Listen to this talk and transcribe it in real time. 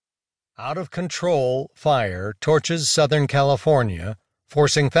Out-of-control fire torches Southern California,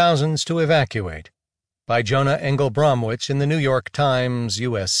 forcing thousands to evacuate. By Jonah Engel Bromwich in the New York Times,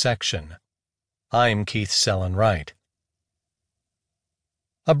 U.S. section. I'm Keith Sellen-Wright.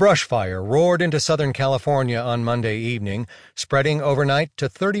 A brush fire roared into Southern California on Monday evening, spreading overnight to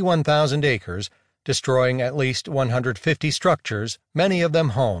 31,000 acres, destroying at least 150 structures, many of them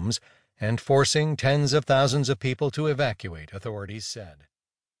homes, and forcing tens of thousands of people to evacuate, authorities said.